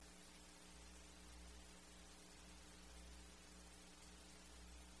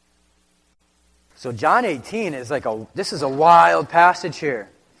So John 18 is this is a wild passage here.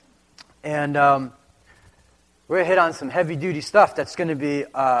 And we're going to hit on some heavy-duty stuff that's going to be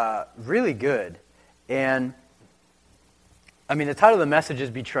really good. And, the title of the message is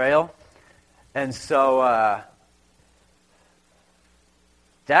Betrayal. And so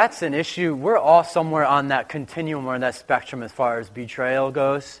that's an issue. We're all somewhere on that continuum or on that spectrum as far as betrayal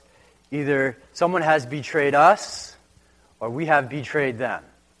goes. Either someone has betrayed us or we have betrayed them.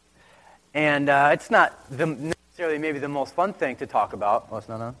 And it's not necessarily maybe the most fun thing to talk about. Oh, it's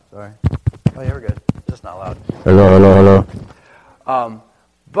not on? Sorry. Oh, yeah, we're good. It's just not loud. Hello.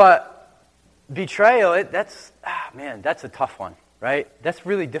 But betrayal, that's a tough one, right? That's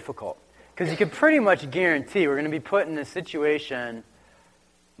really difficult. Because you can pretty much guarantee we're going to be put in a situation,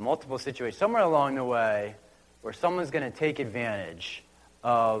 multiple situations, somewhere along the way, where someone's going to take advantage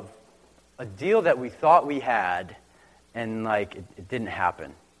of a deal that we thought we had, and it didn't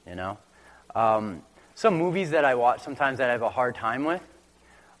happen, Some movies that I watch sometimes that I have a hard time with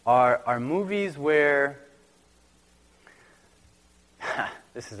are movies where,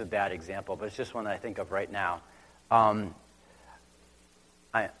 this is a bad example, but it's just one that I think of right now. I'm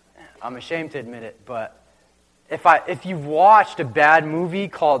ashamed to admit it, but if you've watched a bad movie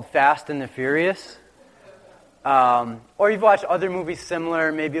called Fast and the Furious, or you've watched other movies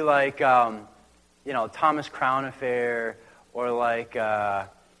similar, maybe Thomas Crown Affair, or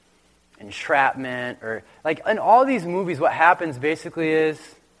Entrapment, or in all these movies, what happens basically is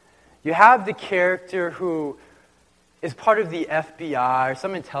you have the character who is part of the FBI or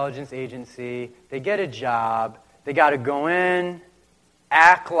some intelligence agency. They get a job. They got to go in,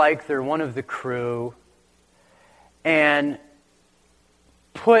 act like they're one of the crew, and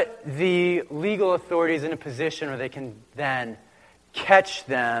put the legal authorities in a position where they can then catch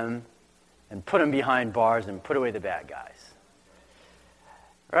them and put them behind bars and put away the bad guys.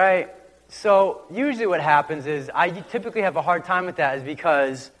 Right? So usually what happens is, I typically have a hard time with that, is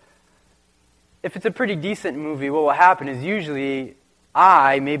because if it's a pretty decent movie, what will happen is usually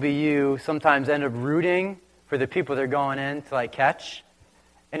maybe you, sometimes end up rooting for the people they're going in to catch.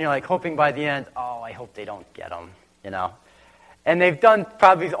 And you're hoping by the end, I hope they don't get them, And they've done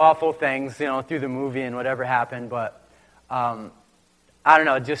probably these awful things, through the movie and whatever happened, but I don't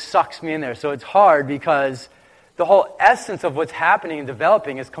know, it just sucks me in there. So it's hard because the whole essence of what's happening and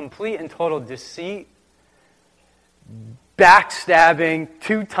developing is complete and total deceit, backstabbing,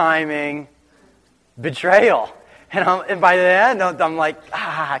 two-timing, betrayal. And by the end, I'm like,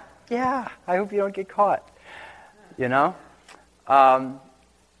 yeah, I hope you don't get caught.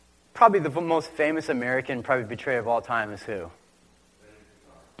 Probably the most famous American betrayer of all time is who?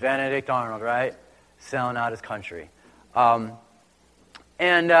 Benedict Arnold, right? Selling out his country. And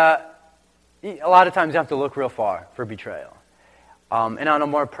a lot of times you have to look real far for betrayal. And on a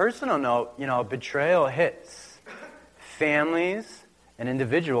more personal note, betrayal hits families and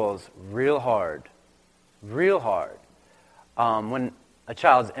individuals real hard. Real hard. When a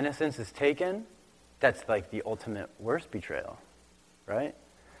child's innocence is taken, that's the ultimate worst betrayal, right?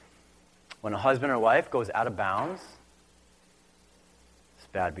 When a husband or wife goes out of bounds, it's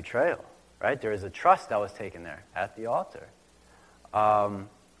bad betrayal, right? There is a trust that was taken there at the altar.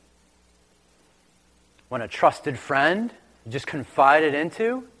 When a trusted friend you just confided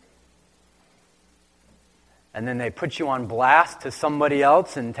into, and then they put you on blast to somebody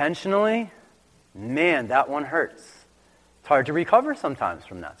else intentionally, man, that one hurts. It's hard to recover sometimes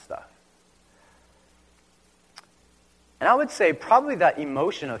from that stuff. And I would say probably that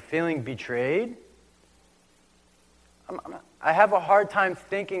emotion of feeling betrayed, I have a hard time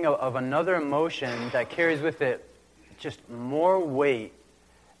thinking of another emotion that carries with it just more weight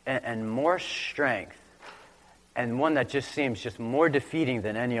and more strength, and one that just seems just more defeating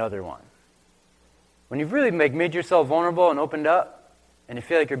than any other one. When you've really made yourself vulnerable and opened up, and you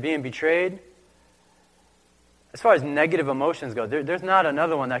feel like you're being betrayed, as far as negative emotions go, there's not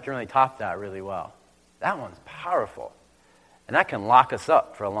another one that can really top that really well. That one's powerful. And that can lock us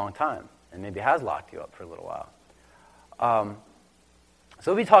up for a long time, and maybe has locked you up for a little while.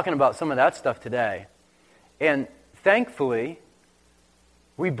 So we'll be talking about some of that stuff today. And thankfully,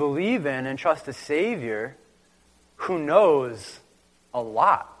 we believe in and trust a Savior who knows a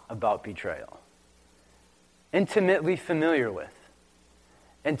lot about betrayal, intimately familiar with.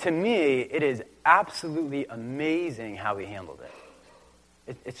 And to me, it is absolutely amazing how he handled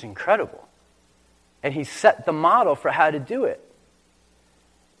it. It's incredible. And he set the model for how to do it.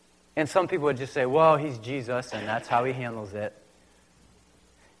 And some people would just say, well, he's Jesus, and that's how he handles it.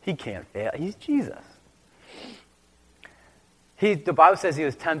 He can't fail. He's Jesus. The Bible says he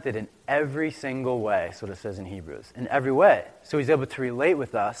was tempted in every single way. That's what it says in Hebrews. In every way. So he's able to relate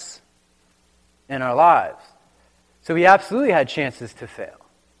with us in our lives. So he absolutely had chances to fail.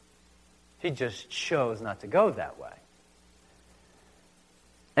 He just chose not to go that way.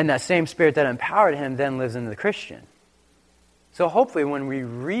 And that same Spirit that empowered him then lives in the Christian. So hopefully when we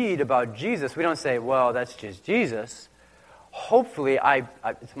read about Jesus, we don't say, well, that's just Jesus. Hopefully,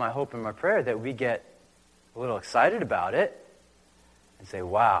 it's my hope and my prayer that we get a little excited about it and say,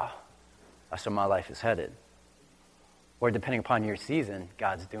 wow, that's where my life is headed. Or depending upon your season,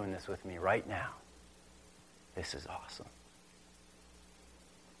 God's doing this with me right now. This is awesome.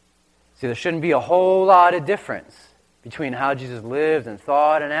 See, there shouldn't be a whole lot of difference between how Jesus lived and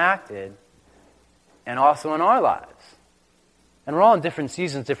thought and acted and also in our lives. And we're all in different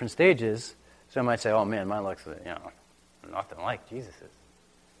seasons, different stages. So I might say, oh man, mine looks, nothing like Jesus's.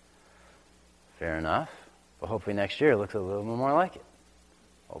 Fair enough. But hopefully next year it looks a little bit more like it.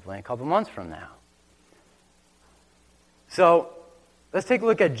 Hopefully in a couple months from now. So let's take a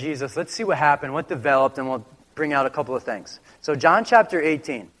look at Jesus. Let's see what happened, what developed, and we'll bring out a couple of things. So John chapter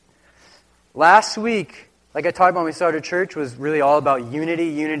 18. Last week, like I talked about when we started church, was really all about unity,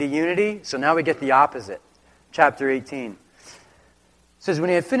 unity, unity. So now we get the opposite. Chapter 18. It says, when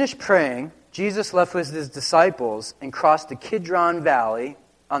he had finished praying, Jesus left with his disciples and crossed the Kidron Valley.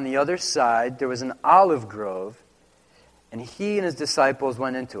 On the other side, there was an olive grove, and he and his disciples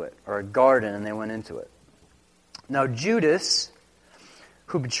went into it, or a garden, and they went into it. Now Judas,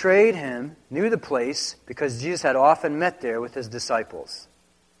 who betrayed him, knew the place because Jesus had often met there with his disciples.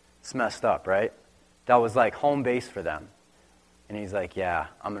 It's messed up, right? That was like home base for them. And he's like, yeah,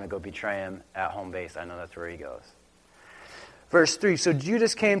 I'm going to go betray him at home base. I know that's where he goes. Verse 3, so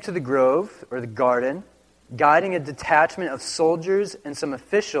Judas came to the grove, or the garden, guiding a detachment of soldiers and some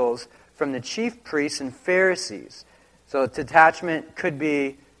officials from the chief priests and Pharisees. So a detachment could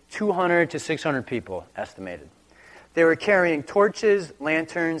be 200 to 600 people, estimated. They were carrying torches,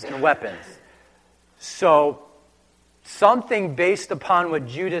 lanterns, and weapons. So something based upon what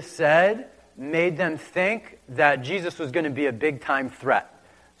Judas said made them think that Jesus was going to be a big-time threat.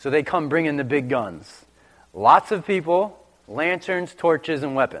 So they come bringing the big guns. Lots of people, lanterns, torches,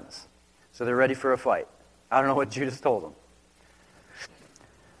 and weapons. So they're ready for a fight. I don't know what Judas told them.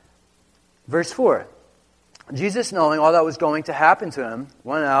 Verse 4. Jesus, knowing all that was going to happen to him,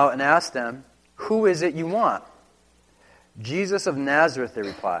 went out and asked them, who is it you want? Jesus of Nazareth, they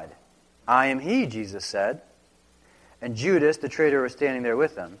replied. I am he, Jesus said. And Judas, the traitor, was standing there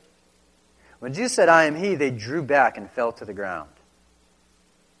with them. When Jesus said, I am he, they drew back and fell to the ground.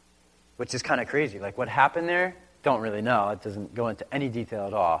 Which is kind of crazy. Like, what happened there? Don't really know. It doesn't go into any detail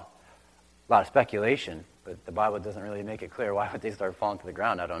at all. A lot of speculation, but the Bible doesn't really make it clear. Why would they start falling to the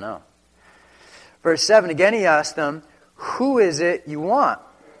ground? I don't know. Verse 7, again he asked them, who is it you want?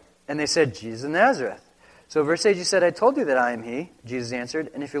 And they said, Jesus of Nazareth. So verse 8, you said, I told you that I am he. Jesus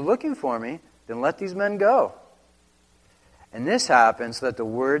answered, and if you're looking for me, then let these men go. And this happened so that the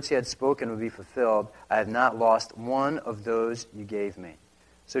words he had spoken would be fulfilled. I have not lost one of those you gave me.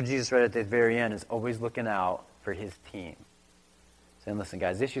 So Jesus, right at the very end, is always looking out for his team. Saying, listen,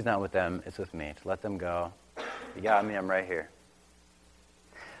 guys, the issue's not with them, it's with me. To let them go. You got me, I'm right here.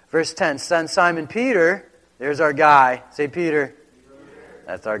 Verse 10, son Simon Peter, there's our guy. Say Peter.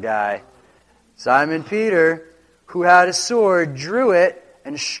 That's our guy. Simon Peter, who had a sword, drew it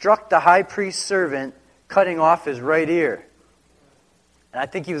and struck the high priest's servant, cutting off his right ear. And I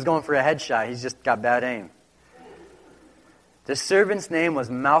think he was going for a headshot. He's just got bad aim. The servant's name was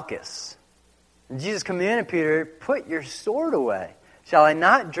Malchus. And Jesus commanded Peter, put your sword away. Shall I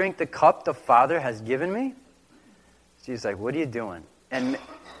not drink the cup the Father has given me? Jesus like, what are you doing? And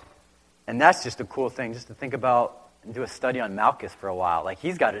that's just a cool thing, just to think about and do a study on Malchus for a while. Like,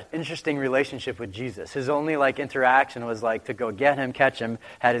 he's got an interesting relationship with Jesus. His only, interaction was, to go get him, catch him,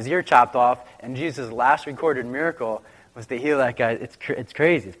 had his ear chopped off, and Jesus' last recorded miracle was to heal that guy. It's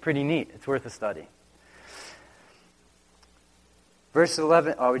crazy. It's pretty neat. It's worth a study. Verse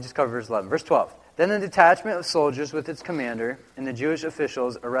 11. Oh, we just covered verse 11. Verse 12. Then the detachment of soldiers with its commander and the Jewish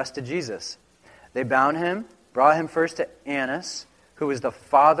officials arrested Jesus. They bound him, brought him first to Annas, who was the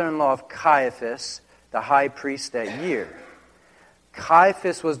father-in-law of Caiaphas, the high priest that year.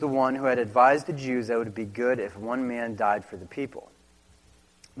 Caiaphas was the one who had advised the Jews that it would be good if one man died for the people.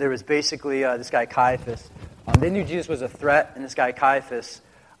 There was basically this guy Caiaphas. They knew Jesus was a threat, and this guy Caiaphas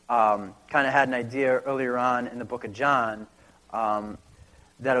kind of had an idea earlier on in the book of John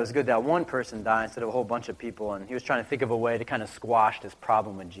that it was good that one person died instead of a whole bunch of people, and he was trying to think of a way to kind of squash this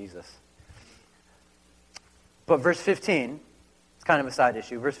problem with Jesus. But verse 15, it's kind of a side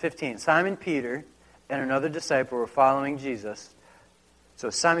issue. Verse 15, Simon Peter and another disciple were following Jesus. So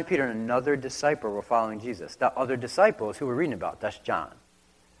Simon Peter and another disciple were following Jesus. The other disciples who we're reading about, that's John.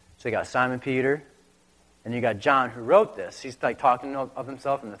 So you got Simon Peter, And you got John who wrote this. He's like talking of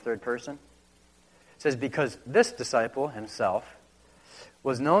himself in the third person. It says, because this disciple himself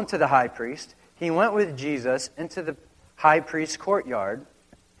was known to the high priest, he went with Jesus into the high priest's courtyard,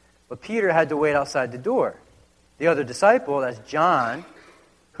 but Peter had to wait outside the door. The other disciple, that's John,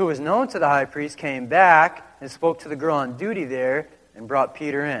 who was known to the high priest, came back and spoke to the girl on duty there and brought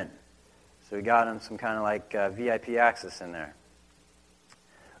Peter in. So he got him some kind of like VIP access in there.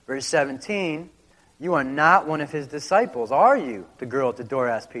 Verse 17, you are not one of his disciples, are you? The girl at the door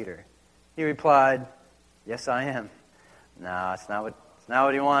asked Peter. He replied, yes, I am. No, it's not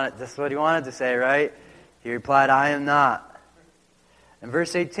what he wanted. That's what he wanted to say, right? He replied, I am not. In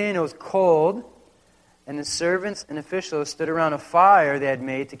verse 18, it was cold, and the servants and officials stood around a fire they had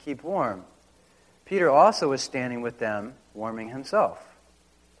made to keep warm. Peter also was standing with them, warming himself.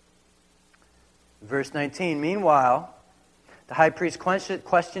 Verse 19, meanwhile, the high priest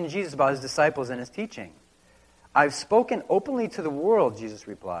questioned Jesus about his disciples and his teaching. I've spoken openly to the world, Jesus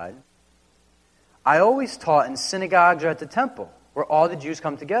replied. I always taught in synagogues or at the temple, where all the Jews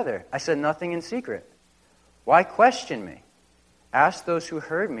come together. I said nothing in secret. Why question me? Ask those who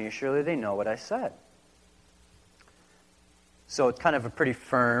heard me. Surely they know what I said. So it's kind of a pretty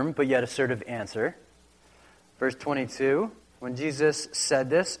firm, but yet assertive answer. Verse 22, when Jesus said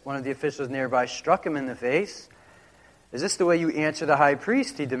this, one of the officials nearby struck him in the face. Is this the way you answer the high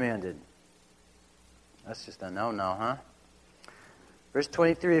priest? He demanded. That's just a no-no, huh? Verse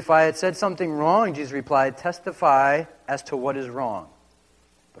 23, if I had said something wrong, Jesus replied, testify as to what is wrong.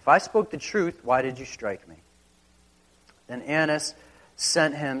 If I spoke the truth, why did you strike me? Then Annas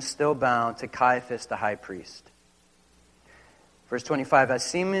sent him, still bound, to Caiaphas the high priest. Verse 25, as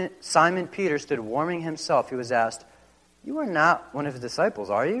Simon Peter stood warming himself, he was asked, you are not one of his disciples,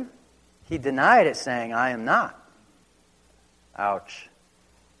 are you? He denied it, saying, I am not. Ouch.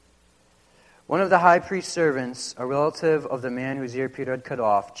 One of the high priest's servants, a relative of the man whose ear Peter had cut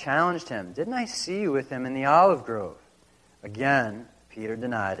off, challenged him, didn't I see you with him in the olive grove? Again, Peter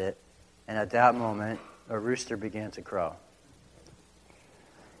denied it, and at that moment, a rooster began to crow.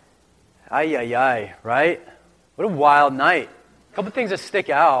 Ay, ay, ay, right? What a wild night. A couple things that stick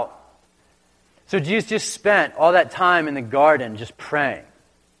out. So Jesus just spent all that time in the garden just praying.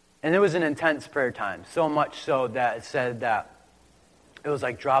 And it was an intense prayer time, so much so that it said that it was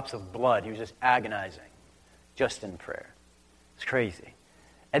like drops of blood. He was just agonizing, just in prayer. It's crazy.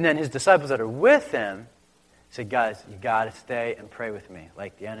 And then his disciples that are with him said, guys, you got to stay and pray with me.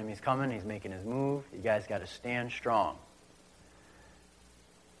 Like the enemy's coming, he's making his move. You guys got to stand strong.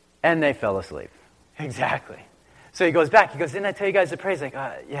 And they fell asleep. Exactly. So he goes back. He goes, didn't I tell you guys to pray? He's like,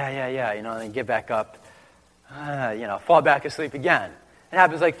 yeah. And then get back up, fall back asleep again. It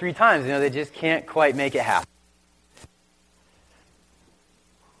happens like 3 times. They just can't quite make it happen.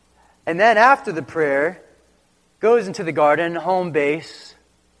 And then after the prayer, goes into the garden, home base,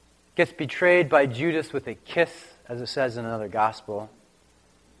 gets betrayed by Judas with a kiss, as it says in another gospel.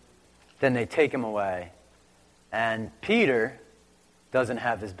 Then they take him away. And Peter doesn't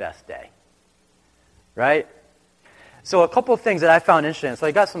have his best day. Right? So a couple of things that I found interesting. So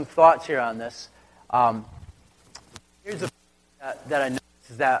I got some thoughts here on this. Here's a that I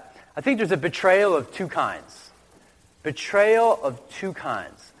noticed is that I think there's a betrayal of 2 kinds. Betrayal of 2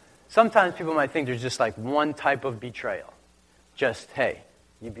 kinds. Sometimes people might think there's just like one type of betrayal. Just, hey,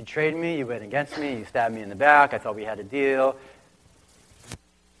 you betrayed me, you went against me, you stabbed me in the back, I thought we had a deal.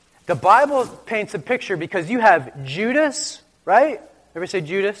 The Bible paints a picture because you have Judas, right? Ever say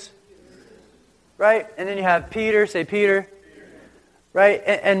Judas? Right? And then you have Peter, say Peter. Right?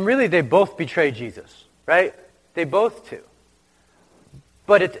 And really they both betrayed Jesus, right? They both do.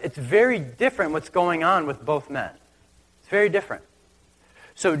 But it's very different what's going on with both men. It's very different.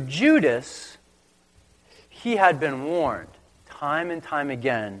 So Judas, he had been warned time and time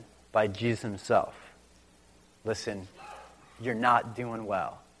again by Jesus himself. Listen, you're not doing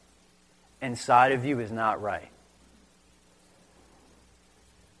well. Inside of you is not right.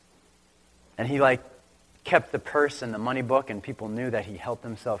 And he kept the purse and the money book, and people knew that he helped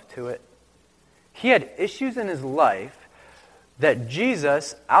himself to it. He had issues in his life that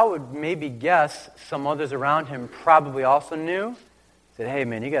Jesus, I would maybe guess some others around him probably also knew. Said, hey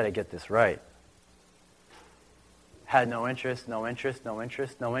man, you got to get this right. Had no interest.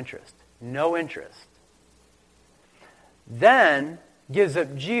 Then gives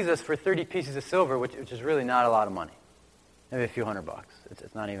up Jesus for 30 pieces of silver, which is really not a lot of money. Maybe a few $100.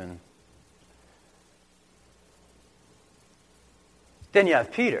 It's not even. Then you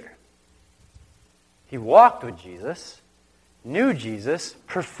have Peter. He walked with Jesus, knew Jesus,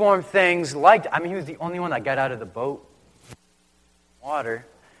 performed things he was the only one that got out of the boat. Water.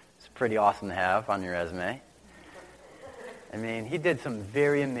 It's pretty awesome to have on your resume. I mean, he did some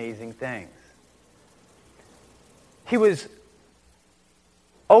very amazing things. He was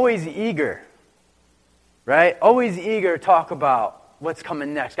always eager, right? Always eager to talk about what's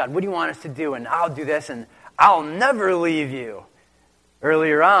coming next. God, what do you want us to do? And I'll do this, and I'll never leave you.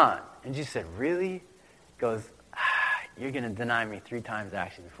 Earlier on. And Jesus said, really? He goes, you're going to deny me 3 times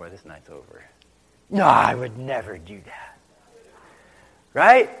actually before this night's over. No, I would never do that.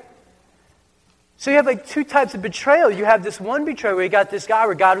 Right? So you have like 2 types of betrayal. You have this one betrayal where you got this guy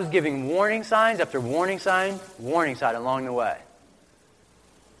where God was giving warning signs after warning sign along the way.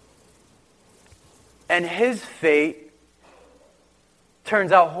 And his fate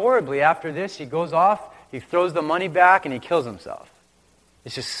turns out horribly. After this, he goes off, he throws the money back, and he kills himself.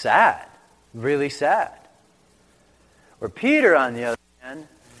 It's just sad. Really sad. Or Peter, on the other hand,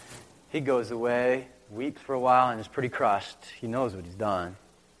 he goes away, weeps for a while, and is pretty crushed. He knows what he's done.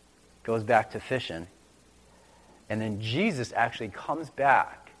 Goes back to fishing. And then Jesus actually comes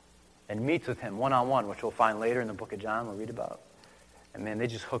back and meets with him one-on-one, which we'll find later in the book of John, we'll read about. And man, they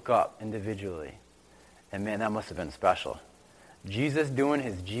just hook up individually. And man, that must have been special. Jesus doing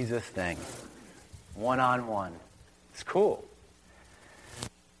his Jesus thing. One-on-one. It's cool.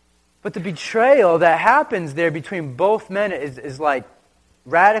 But the betrayal that happens there between both men is like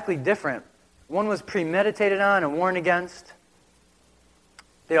radically different. One was premeditated on and warned against.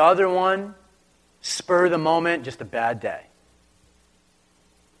 The other one, spur of the moment, just a bad day.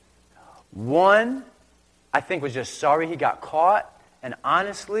 One, I think, was just sorry he got caught. And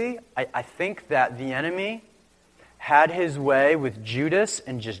honestly, I think that the enemy had his way with Judas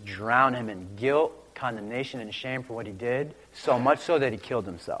and just drowned him in guilt, condemnation, and shame for what he did, so much so that he killed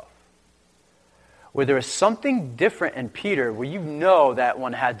himself. Where there was something different in Peter, where you know that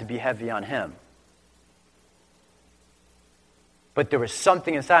one had to be heavy on him. But there was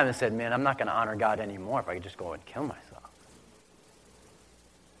something inside him that said, man, I'm not going to honor God anymore if I could just go and kill myself.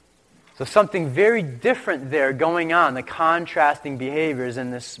 So something very different there going on, the contrasting behaviors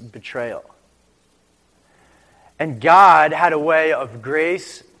in this betrayal. And God had a way of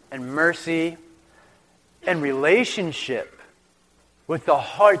grace and mercy and relationship with the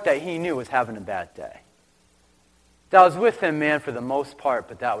heart that he knew was having a bad day. That was with him, man, for the most part,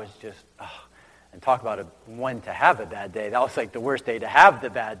 but that was just, and talk about when to have a bad day. That was like the worst day to have the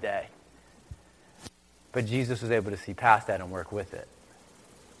bad day. But Jesus was able to see past that and work with it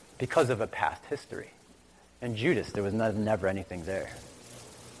because of a past history. And Judas, there was never anything there.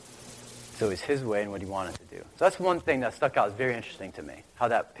 So it was his way and what he wanted to do. So that's one thing that stuck out. It's very interesting to me, how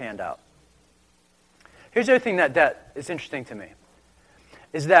that panned out. Here's the other thing that is interesting to me,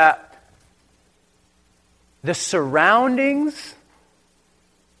 is that the surroundings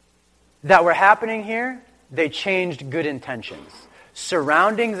that were happening here, they changed good intentions.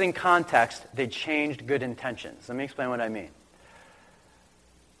 Surroundings and context, they changed good intentions. Let me explain what I mean.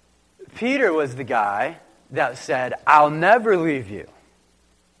 Peter was the guy that said, I'll never leave you.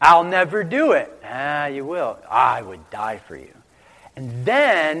 I'll never do it. You will. I would die for you. And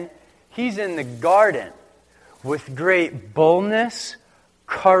then he's in the garden with great boldness,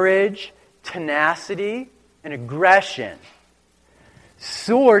 courage, tenacity, and aggression.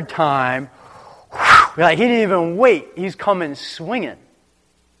 Sword time. Like he didn't even wait. He's coming swinging.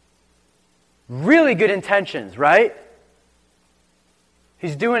 Really good intentions, right?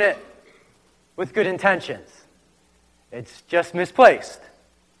 He's doing it with good intentions. It's just misplaced.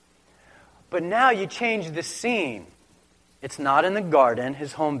 But now you change the scene. It's not in the garden,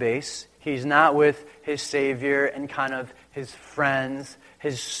 his home base. He's not with his Savior and kind of his friends,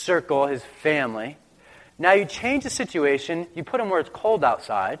 his circle, his family. Now you change the situation. You put him where it's cold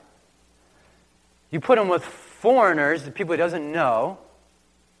outside. You put him with foreigners, the people he doesn't know.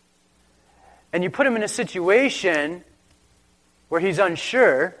 And you put him in a situation where he's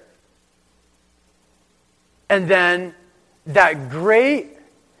unsure. And then that great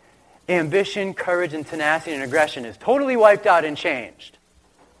ambition, courage, and tenacity and aggression is totally wiped out and changed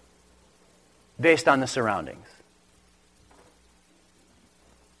based on the surroundings.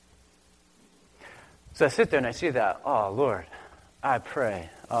 So I sit there and I see that. Oh, Lord, I pray.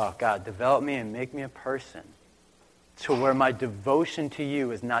 Oh, God, develop me and make me a person to where my devotion to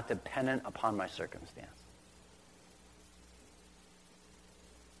you is not dependent upon my circumstance.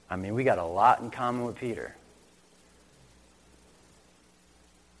 I mean, we got a lot in common with Peter.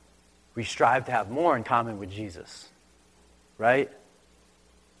 We strive to have more in common with Jesus, right?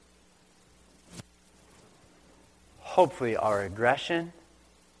 Hopefully our aggression,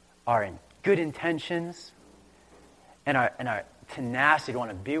 our good intentions, and our tenacity to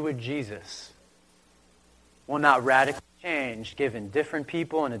want to be with Jesus will not radically changed given different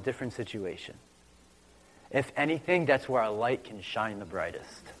people in a different situation. If anything, that's where our light can shine the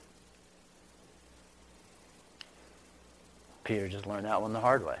brightest. Peter just learned that one the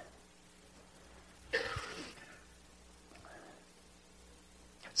hard way.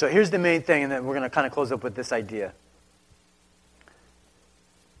 So here's the main thing, and then we're going to kind of close up with this idea.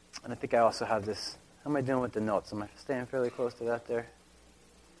 And I think I also have this. How am I doing with the notes? Am I staying fairly close to that there?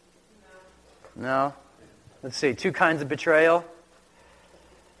 No? Let's see. 2 kinds of betrayal.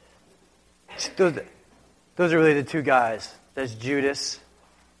 Those are really the 2 guys. That's Judas,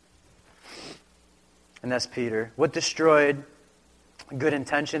 and that's Peter. What destroyed good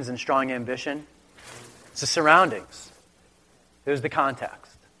intentions and strong ambition? It's the surroundings. It was the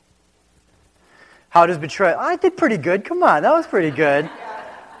context. How does betrayal... I did pretty good. Come on, that was pretty good.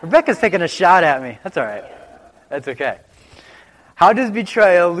 Rebecca's taking a shot at me. That's all right. That's okay. How does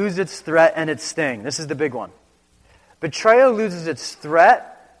betrayal lose its threat and its sting? This is the big one. Betrayal loses its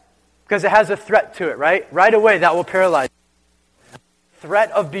threat because it has a threat to it, right? Right away, that will paralyze you.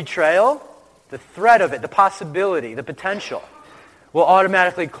 Threat of betrayal, the threat of it, the possibility, the potential, will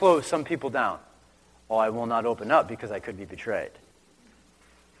automatically close some people down. Oh, I will not open up because I could be betrayed.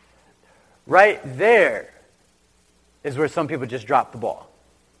 Right there is where some people just drop the ball.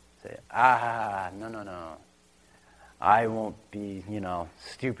 Say, no. I won't be,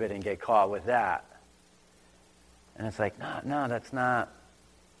 stupid and get caught with that. And it's like, no, that's not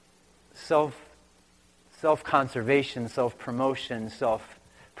self-conservation, self-promotion,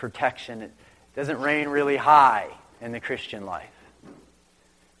 self-protection. It doesn't reign really high in the Christian life.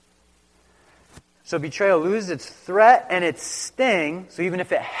 So betrayal loses its threat and its sting. So even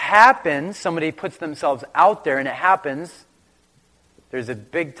if it happens, somebody puts themselves out there and it happens, there's a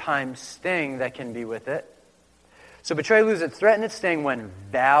big-time sting that can be with it. So betrayal loses its threat and its sting when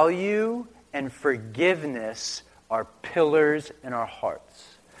value and forgiveness are pillars in our hearts.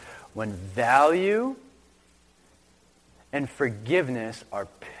 When value and forgiveness are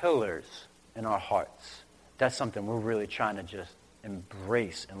pillars in our hearts. That's something we're really trying to just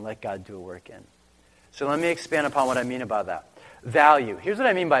embrace and let God do a work in. So let me expand upon what I mean about that. Value. Here's what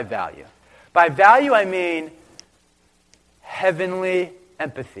I mean by value. By value, I mean heavenly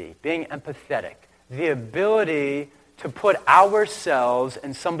empathy, being empathetic. The ability to put ourselves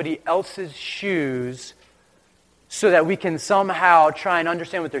in somebody else's shoes so that we can somehow try and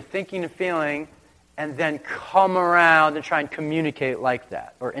understand what they're thinking and feeling and then come around and try and communicate like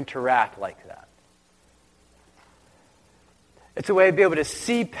that or interact like that. It's a way to be able to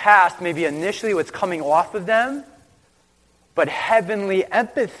see past maybe initially what's coming off of them, but heavenly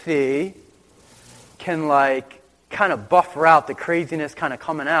empathy can kind of buffer out the craziness kind of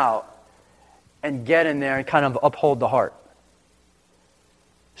coming out and get in there and kind of uphold the heart.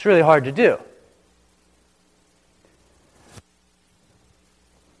 It's really hard to do.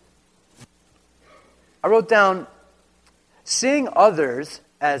 I wrote down, seeing others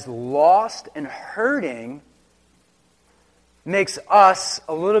as lost and hurting makes us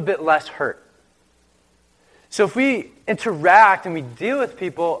a little bit less hurt. So if we interact and we deal with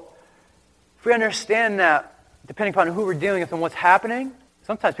people, if we understand that, depending upon who we're dealing with and what's happening,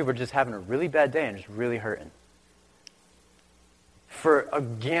 sometimes people are just having a really bad day and just really hurting. For a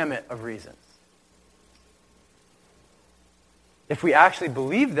gamut of reasons. If we actually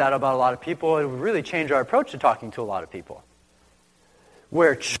believe that about a lot of people, it would really change our approach to talking to a lot of people.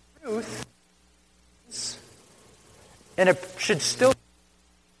 Where truth is, and it should still,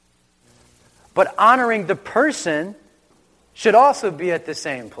 but honoring the person should also be at the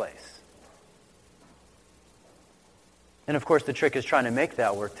same place. And of course, the trick is trying to make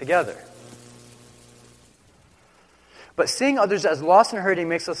that work together. But seeing others as lost and hurting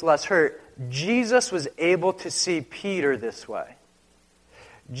makes us less hurt. Jesus was able to see Peter this way.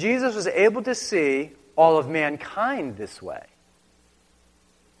 Jesus was able to see all of mankind this way.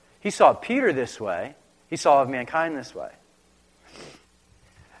 He saw Peter this way. He saw all of mankind this way.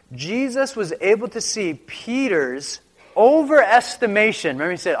 Jesus was able to see Peter's overestimation.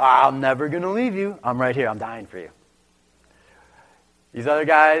 Remember he said, I'm never going to leave you. I'm right here. I'm dying for you. These other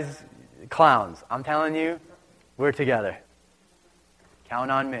guys, clowns. I'm telling you, we're together.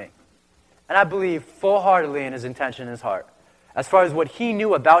 Count on me. And I believe full-heartedly in his intention in his heart. As far as what he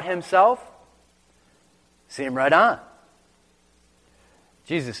knew about himself, seemed right on.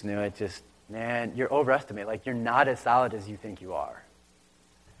 Jesus knew it just, man, you're overestimating. You're not as solid as you think you are.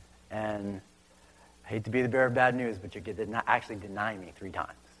 And I hate to be the bearer of bad news, but you did not actually deny me 3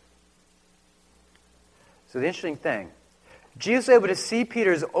 times. So the interesting thing, Jesus was able to see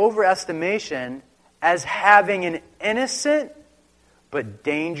Peter's overestimation as having an innocent but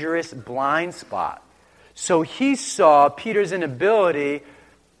dangerous blind spot. So he saw Peter's inability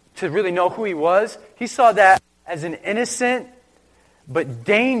to really know who he was. He saw that as an innocent but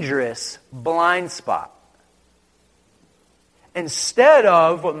dangerous blind spot. Instead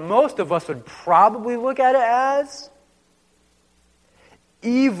of what most of us would probably look at it as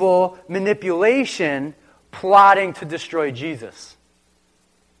evil manipulation plotting to destroy Jesus.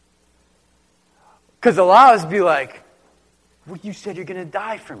 Because a lot of us be like, well, you said you're going to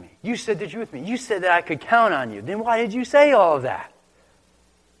die for me. You said that you're with me. You said that I could count on you. Then why did you say all of that?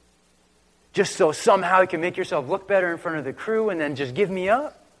 Just so somehow you can make yourself look better in front of the crew and then just give me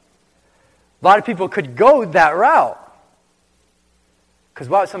up? A lot of people could go that route. Because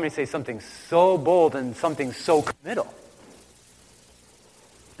why would somebody say something so bold and something so committal?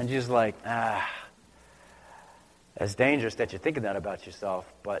 And you're just like, that's dangerous that you're thinking that about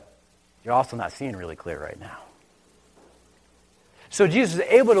yourself, but you're also not seeing really clear right now. So Jesus is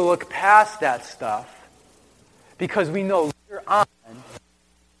able to look past that stuff because we know later on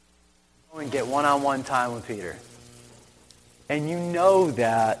go and get one-on-one time with Peter. And you know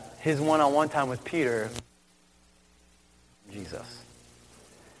that his one-on-one time with Peter, Jesus.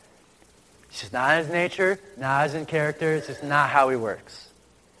 It's just not his nature, not his character, it's just not how he works.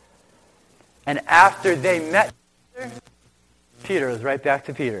 And after they met Peter, Peter was right back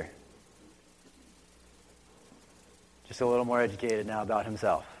to Peter. Just a little more educated now about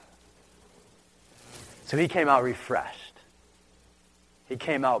himself. So he came out refreshed. He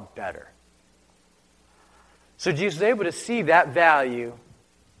came out better. So Jesus was able to see that value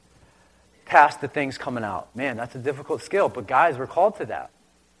past the things coming out. Man, that's a difficult skill, but guys, we're called to that.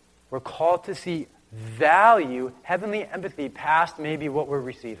 We're called to see value, heavenly empathy, past maybe what we're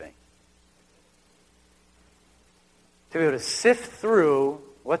receiving. To be able to sift through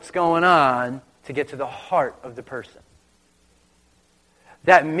what's going on to get to the heart of the person.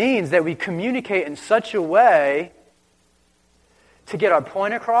 That means that we communicate in such a way to get our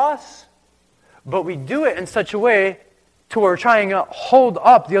point across, but we do it in such a way to where we're trying to hold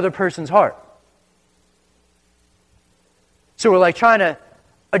up the other person's heart. So we're like trying to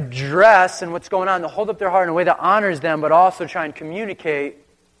address and what's going on to hold up their heart in a way that honors them, but also try and communicate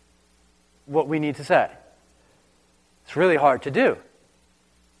what we need to say. It's really hard to do.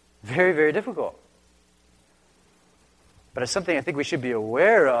 Very, very difficult. But it's something I think we should be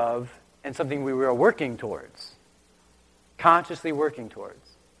aware of and something we are working towards. Consciously working towards.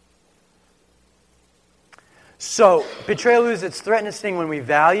 So, betrayal loses its threatening sting when we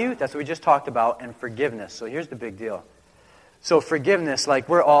value, that's what we just talked about, and forgiveness. So here's the big deal. So forgiveness, like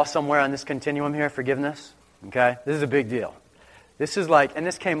we're all somewhere on this continuum here, forgiveness. Okay? This is a big deal. This is like, and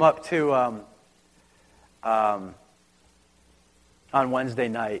this came up too on Wednesday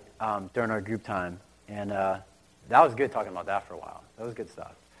night during our group time. And that was good talking about that for a while. That was good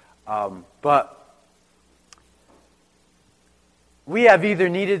stuff. But we have either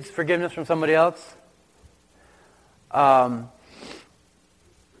needed forgiveness from somebody else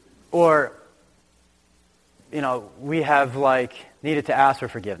or, we have needed to ask for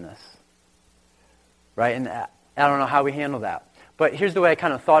forgiveness. Right? And I don't know how we handle that. But here's the way I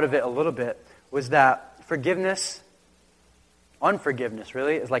kind of thought of it a little bit, was that unforgiveness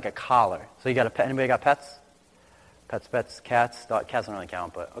really, is like a collar. So you got a pet. Anybody got pets? Pets, cats, dogs. Cats don't really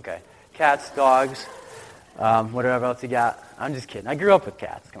count, but okay. Cats, dogs, whatever else you got. I'm just kidding. I grew up with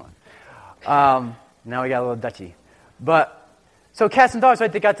cats. Come on. Now we got a little Dutchie. But, so cats and dogs, right,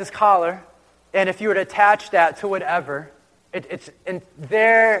 they got this collar. And if you were to attach that to whatever, it's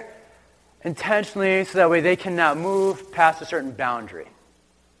there intentionally so that way they cannot move past a certain boundary.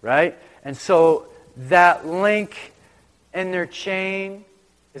 Right? And so that link in their chain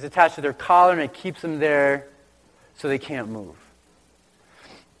is attached to their collar and it keeps them there so they can't move.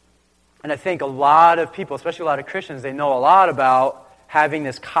 And I think a lot of people, especially a lot of Christians, they know a lot about having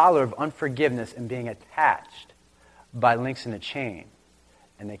this collar of unforgiveness and being attached by links in a chain.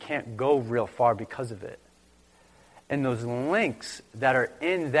 And they can't go real far because of it. And those links that are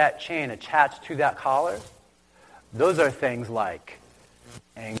in that chain attached to that collar, those are things like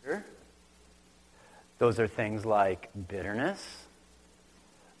anger. Those are things like bitterness.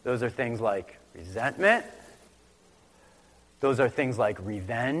 Those are things like resentment. Those are things like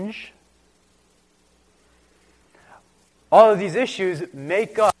revenge. All of these issues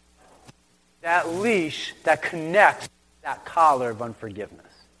make up that leash that connects that collar of unforgiveness.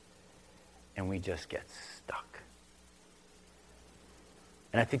 And we just get stuck.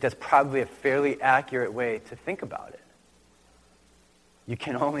 And I think that's probably a fairly accurate way to think about it. You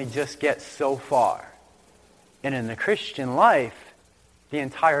can only just get so far. And in the Christian life, the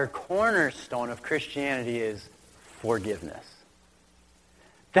entire cornerstone of Christianity is forgiveness.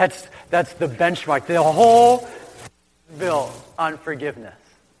 That's the benchmark. The whole built on forgiveness.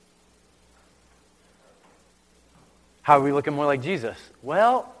 How are we looking more like Jesus?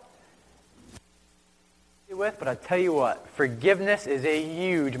 Well, but I'll tell you what, forgiveness is a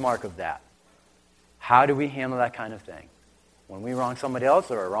huge mark of that. How do we handle that kind of thing? When we wrong somebody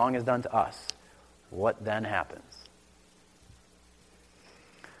else or a wrong is done to us, what then happens?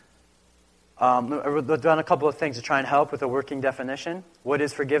 We've done a couple of things to try and help with a working definition. What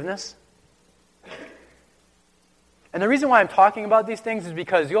is forgiveness? And the reason why I'm talking about these things is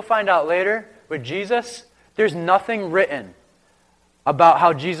because you'll find out later with Jesus, there's nothing written about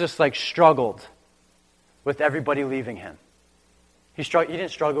how Jesus struggled with everybody leaving him. He didn't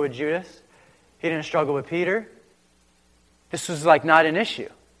struggle with Judas. He didn't struggle with Peter. This was not an issue.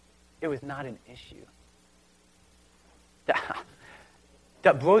 It was not an issue.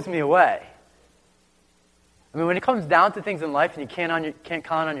 That blows me away. I mean, when it comes down to things in life and you can't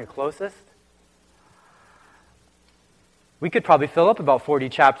count on your closest, we could probably fill up about 40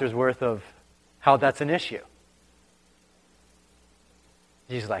 chapters worth of how that's an issue.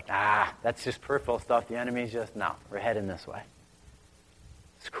 Jesus is that's just peripheral stuff. The enemy's no, we're heading this way.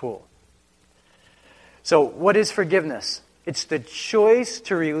 It's cool. So what is forgiveness? It's the choice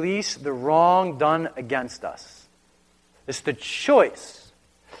to release the wrong done against us. It's the choice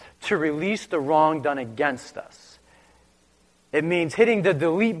to release the wrong done against us. It means hitting the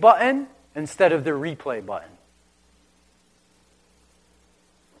delete button instead of the replay button.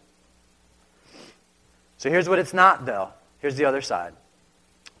 So here's what it's not, though. Here's the other side.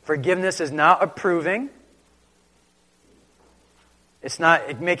 Forgiveness is not approving. It's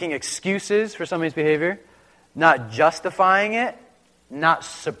not making excuses for somebody's behavior, not justifying it, not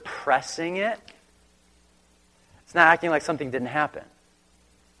suppressing it. It's not acting like something didn't happen.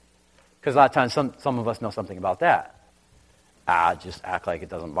 Because a lot of times some of us know something about that. Just act like it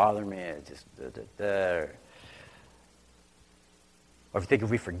doesn't bother me. It just Or if you think if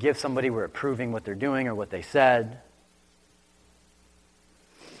we forgive somebody, we're approving what they're doing or what they said.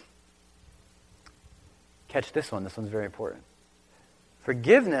 Catch this one. This one's very important.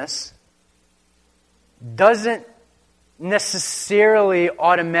 Forgiveness doesn't necessarily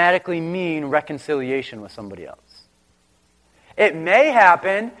automatically mean reconciliation with somebody else. It may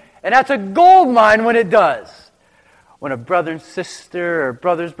happen, and that's a gold mine when it does. When a brother and sister, or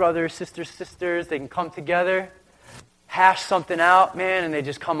brothers, sisters, sisters, they can come together, hash something out, man, and they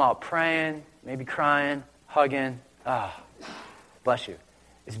just come out praying, maybe crying, hugging. Bless you.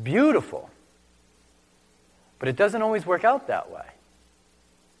 It's beautiful. But it doesn't always work out that way.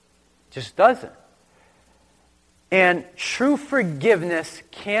 It just doesn't. And true forgiveness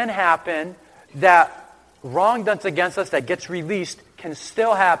can happen, that wrong done against us that gets released can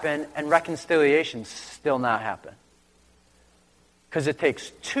still happen, and reconciliation still not happen. Because it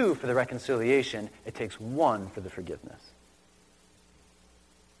takes two for the reconciliation, it takes one for the forgiveness.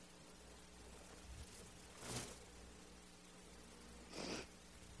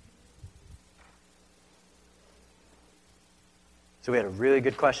 So we had a really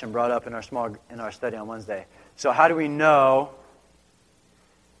good question brought up in our study on Wednesday. So how do we know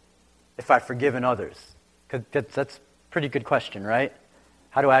if I've forgiven others? Because that's a pretty good question, right?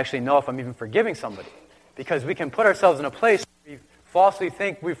 How do I actually know if I'm even forgiving somebody? Because we can put ourselves in a place where we falsely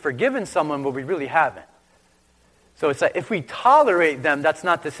think we've forgiven someone, but we really haven't. So it's like if we tolerate them, that's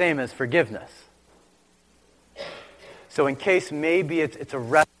not the same as forgiveness. So in case maybe it's a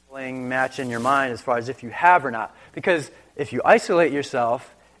wrestling match in your mind as far as if you have or not. Because if you isolate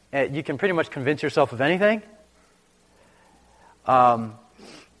yourself, you can pretty much convince yourself of anything.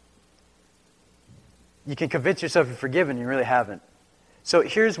 You can convince yourself you're forgiven, you really haven't. So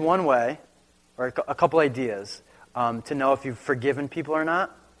here's one way, or a couple ideas, to know if you've forgiven people or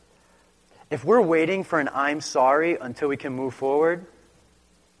not. If we're waiting for an I'm sorry until we can move forward,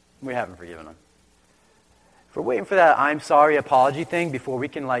 we haven't forgiven them. If we're waiting for that I'm sorry apology thing before we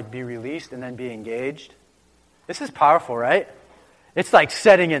can be released and then be engaged, this is powerful, right? It's like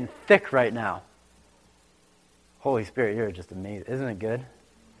setting in thick right now. Holy Spirit, you're just amazing. Isn't it good?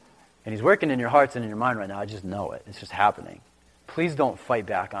 And He's working in your hearts and in your mind right now. I just know it. It's just happening. Please don't fight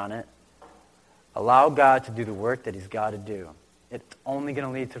back on it. Allow God to do the work that He's got to do. It's only going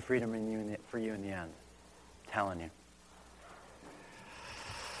to lead to freedom for you in the end. I'm telling you.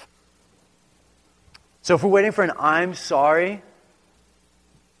 So if we're waiting for an I'm sorry,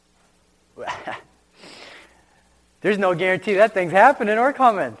 there's no guarantee that thing's happening or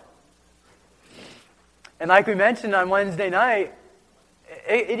coming. And like we mentioned on Wednesday night,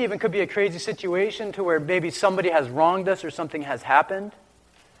 it even could be a crazy situation to where maybe somebody has wronged us or something has happened.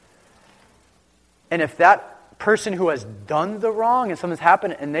 And if that person who has done the wrong and something's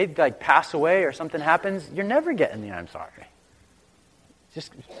happened and they like pass away or something happens, you're never getting the I'm sorry.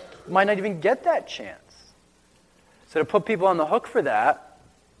 Just might not even get that chance. So to put people on the hook for that,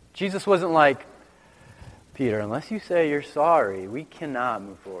 Jesus wasn't like, Peter, unless you say you're sorry, we cannot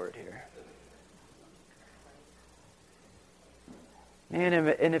move forward here. Man,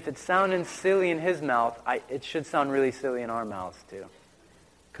 and if it's sounding silly in his mouth, it should sound really silly in our mouths too.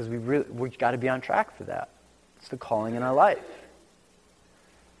 Because we've got to be on track for that. It's the calling in our life.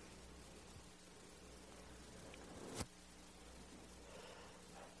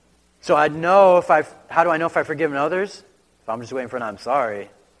 So how do I know if I've forgiven others? If I'm just waiting for an I'm sorry,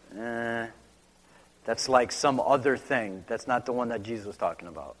 that's like some other thing. That's not the one that Jesus was talking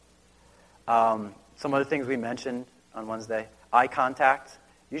about. Some other things we mentioned on Wednesday. Eye contact.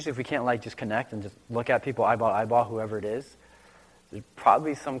 Usually if we can't like just connect and just look at people eyeball to eyeball, whoever it is, there's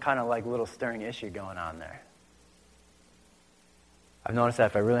probably some kind of like little stirring issue going on there. I've noticed that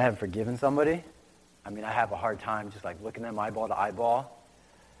if I really haven't forgiven somebody, I have a hard time just like looking at them eyeball to eyeball,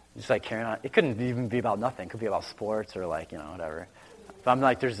 just like carrying on. It couldn't even be about nothing. It could be about sports or like, whatever. If I'm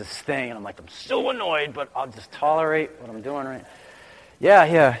like, there's this thing, and I'm like, I'm so annoyed, but I'll just tolerate what I'm doing right. Yeah.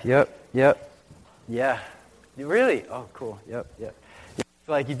 Really? Oh, cool. Yep.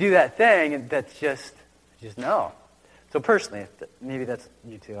 Like you do that thing, and that's just no. So personally, maybe that's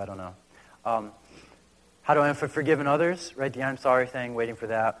you too. I don't know. How do I know if I've forgiven others? Right, the I'm sorry thing, waiting for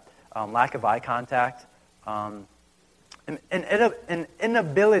that. Lack of eye contact. An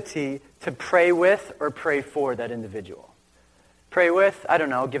inability to pray with or pray for that individual. Pray with, I don't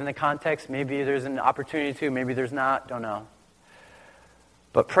know, given the context, maybe there's an opportunity to, maybe there's not, don't know.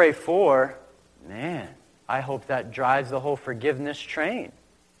 But pray for, man, I hope that drives the whole forgiveness train.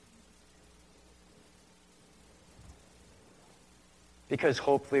 Because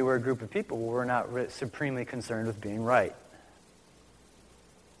hopefully we're a group of people where we're not supremely concerned with being right.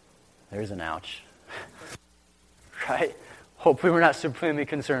 There's an ouch. Right? Hopefully we're not supremely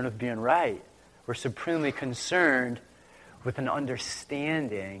concerned with being right. We're supremely concerned with an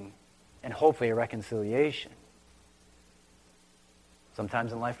understanding and hopefully a reconciliation.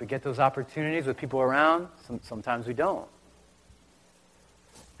 Sometimes in life we get those opportunities with people around. Sometimes we don't.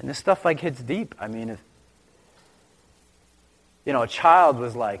 And this stuff like hits deep. If a child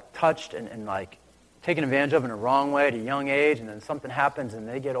was like touched and like taken advantage of in a wrong way at a young age, and then something happens and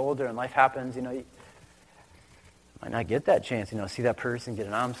they get older and life happens, you might not get that chance, see that person get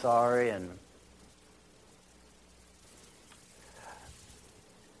an I'm sorry.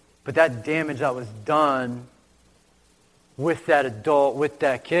 But that damage that was done with that adult, with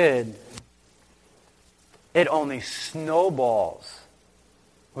that kid, it only snowballs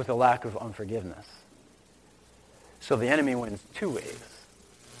with a lack of unforgiveness. So the enemy wins two ways.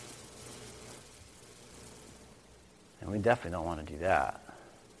 And we definitely don't want to do that.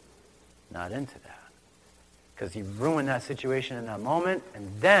 Not into that. Because he ruined that situation in that moment,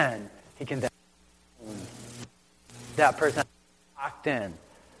 and then he can that person locked in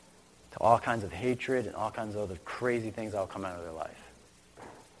to all kinds of hatred and all kinds of other crazy things that will come out of their life.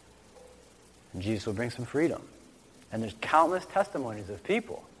 And Jesus will bring some freedom. And there's countless testimonies of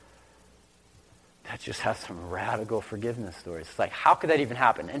people that just have some radical forgiveness stories. It's like, how could that even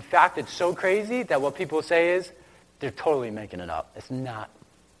happen? In fact, it's so crazy that what people say is, they're totally making it up. It's not.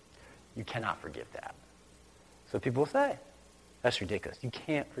 You cannot forgive that. So people say, that's ridiculous. You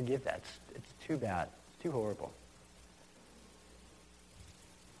can't forgive that. It's too bad. It's too horrible.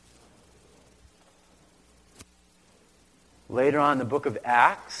 Later on in the book of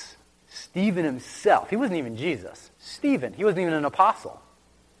Acts, Stephen himself, he wasn't even Jesus. Stephen, he wasn't even an apostle.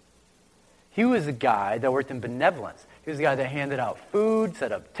 He was a guy that worked in benevolence. He was a guy that handed out food,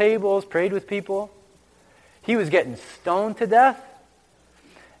 set up tables, prayed with people. He was getting stoned to death.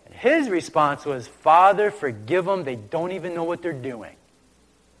 And his response was, Father, forgive them. They don't even know what they're doing.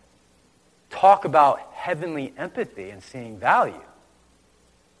 Talk about heavenly empathy and seeing value.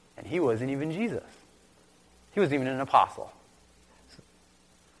 And he wasn't even Jesus. He wasn't even an apostle.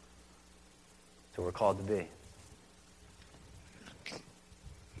 So we're called to be.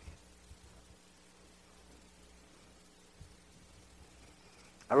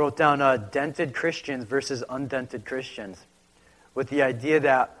 I wrote down dented Christians versus undented Christians, with the idea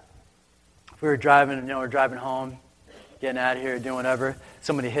that if we were driving, we're driving home, getting out of here, doing whatever,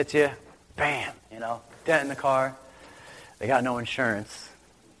 somebody hits you, bam, dent in the car, they got no insurance.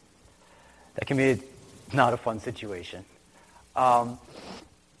 That can be not a fun situation.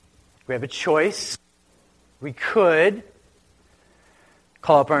 We have a choice. We could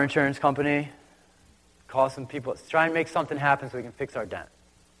call up our insurance company, call some people, try and make something happen so we can fix our dent.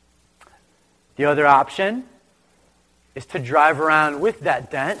 The other option is to drive around with that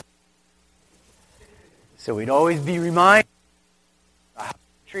dent. So we'd always be reminded of how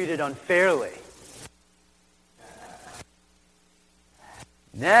treated unfairly.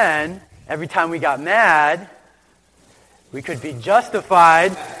 Then, every time we got mad, we could be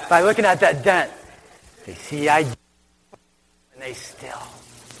justified by looking at that dent. They see I did, and they still.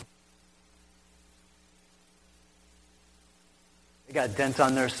 They got dents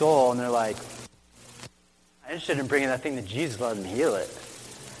on their soul, and they're like, I'm interested in bringing that thing to Jesus, let him heal it.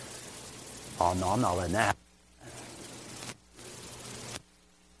 Oh, no, I'm not letting that happen.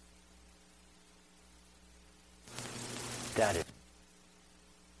 That is.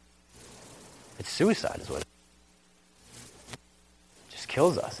 It's suicide is what it just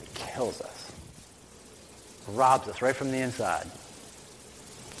kills us. It kills us. It robs us right from the inside.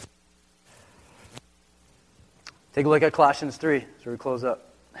 Take a look at Colossians 3 as we close up.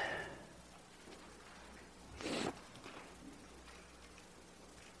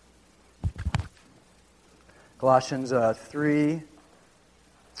 Colossians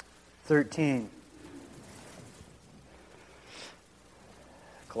 3:13.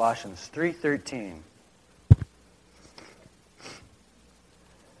 Colossians 3:13.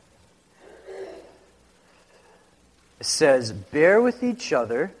 It says, bear with each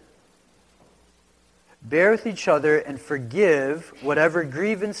other and forgive whatever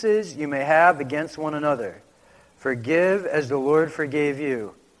grievances you may have against one another. Forgive as the Lord forgave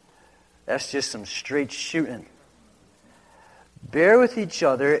you. That's just some straight shooting. Bear with each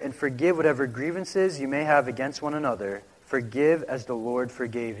other and forgive whatever grievances you may have against one another. Forgive as the Lord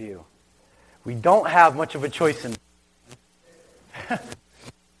forgave you. We don't have much of a choice in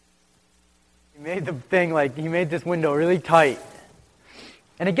He made the thing he made this window really tight.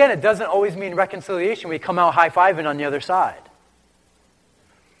 And again, it doesn't always mean reconciliation. We come out high-fiving on the other side.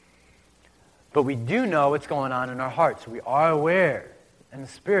 But we do know what's going on in our hearts. We are aware. And the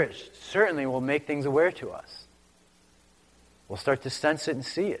Spirit certainly will make things aware to us. We'll start to sense it and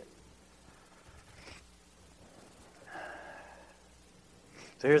see it.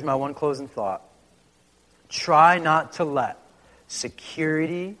 So here's my one closing thought. Try not to let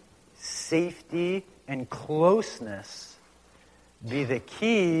security, safety, and closeness be the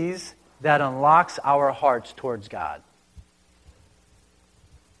keys that unlocks our hearts towards God.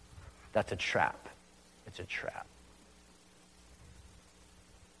 That's a trap. It's a trap.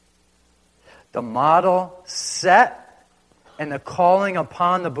 The model set and the calling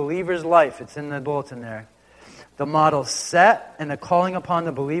upon the believer's life. It's in the bulletin there. The model set and the calling upon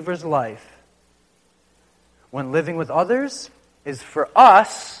the believer's life when living with others is for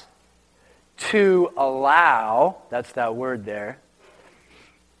us to allow, that's that word there.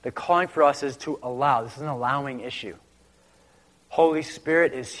 The calling for us is to allow. This is an allowing issue. Holy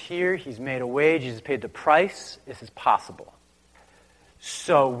Spirit is here. He's made a way. Jesus paid the price. This is possible.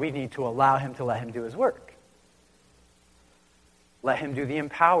 So we need to allow him to let him do his work. Let him do the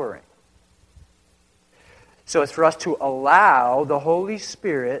empowering. So it's for us to allow the Holy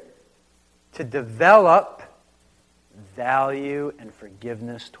Spirit to develop value and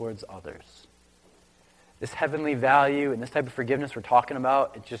forgiveness towards others. This heavenly value and this type of forgiveness we're talking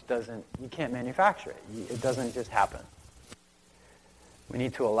about, it just doesn't, you can't manufacture it. It doesn't just happen. We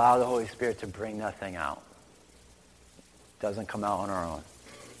need to allow the Holy Spirit to bring that thing out. It doesn't come out on our own.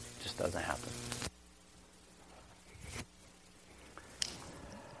 It just doesn't happen.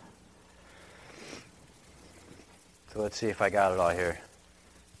 So let's see if I got it all here.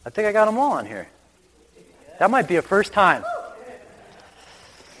 I think I got them all on here. That might be a first time.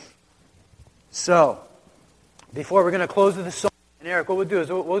 So, before we're going to close with the song, and Eric, what we'll do is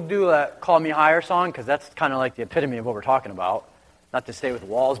we'll do a Call Me Higher song, because that's kind of like the epitome of what we're talking about. Not to stay with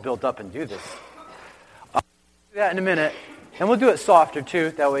walls built up and do this. We'll do that in a minute. And we'll do it softer,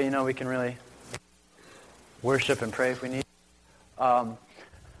 too. That way, we can really worship and pray if we need.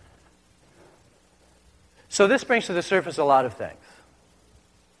 So this brings to the surface a lot of things.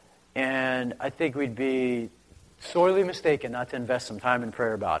 And I think we'd be sorely mistaken not to invest some time in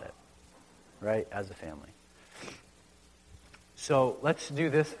prayer about it, right, as a family. So let's do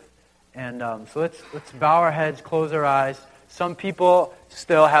this. And so let's bow our heads, close our eyes. Some people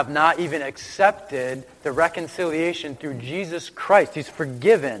still have not even accepted the reconciliation through Jesus Christ. He's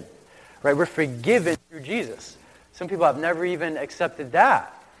forgiven, right? We're forgiven through Jesus. Some people have never even accepted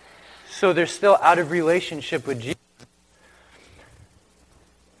that. So they're still out of relationship with Jesus.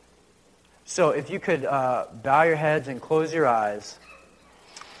 So if you could bow your heads and close your eyes.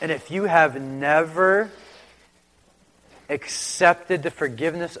 And if you have never accepted the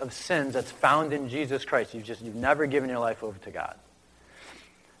forgiveness of sins that's found in Jesus Christ, you've never given your life over to God.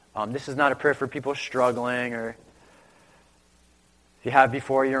 This is not a prayer for people struggling or If you have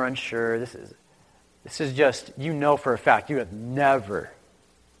before, you're unsure. This is just, you know for a fact, you have never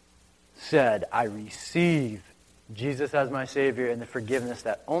said, I receive Jesus as my Savior and the forgiveness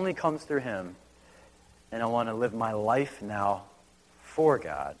that only comes through him, and I want to live my life now for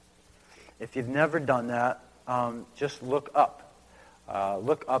God. If you've never done that, just look up.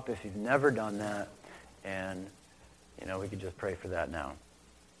 Look up if you've never done that, and we could just pray for that now.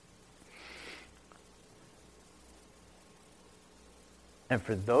 And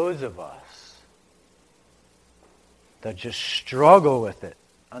for those of us that just struggle with it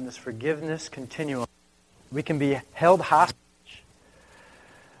on this forgiveness continuum, we can be held hostage.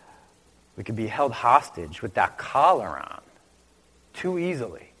 We can be held hostage with that collar on too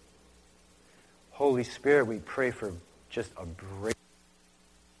easily. Holy Spirit, we pray for just a break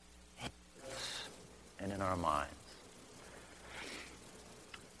and in our minds.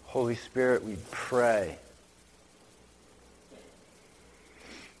 Holy Spirit, we pray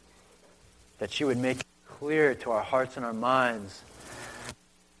that you would make it clear to our hearts and our minds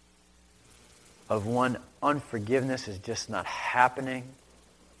of when unforgiveness is just not happening.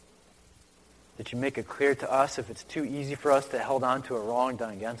 That you make it clear to us if it's too easy for us to hold on to a wrong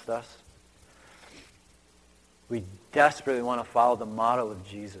done against us. We desperately want to follow the model of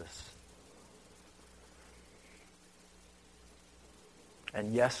Jesus.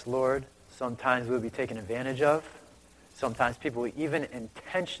 And yes, Lord, sometimes we'll be taken advantage of. Sometimes people will even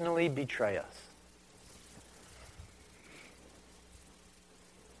intentionally betray us.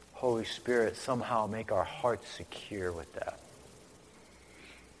 Holy Spirit, somehow make our hearts secure with that.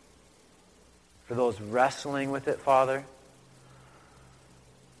 For those wrestling with it, Father,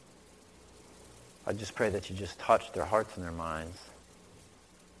 I just pray that you just touch their hearts and their minds.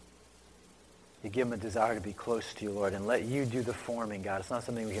 You give them a desire to be close to you, Lord, and let you do the forming, God. It's not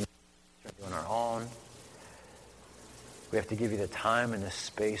something we can do on our own. We have to give you the time and the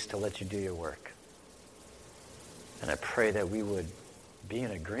space to let you do your work. And I pray that we would be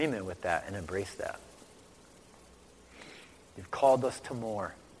in agreement with that and embrace that. You've called us to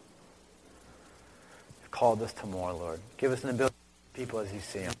more. You've called us to more, Lord. Give us an ability to see people as you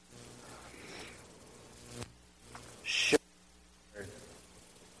see them. Show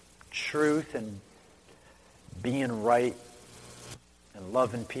truth and being right and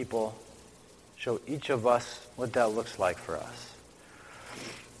loving people. Show each of us what that looks like for us.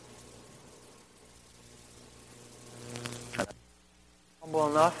 And humble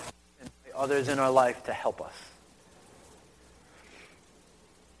enough and others in our life to help us.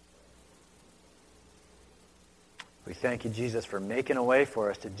 We thank you, Jesus, for making a way for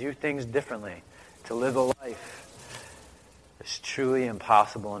us to do things differently, to live a life that's truly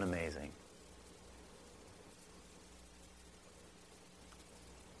impossible and amazing.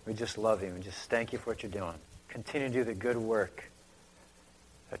 We just love you. We just thank you for what you're doing. Continue to do the good work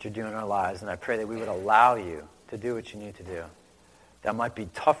that you're doing in our lives. And I pray that we would allow you to do what you need to do. That might be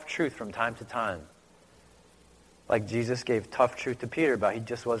tough truth from time to time. Like Jesus gave tough truth to Peter about he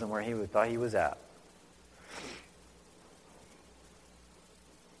just wasn't where he thought he was at.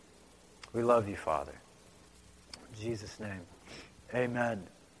 We love you, Father. In Jesus' name. Amen.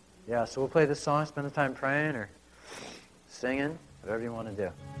 Yeah, so we'll play this song, spend the time praying or singing, whatever you want to do.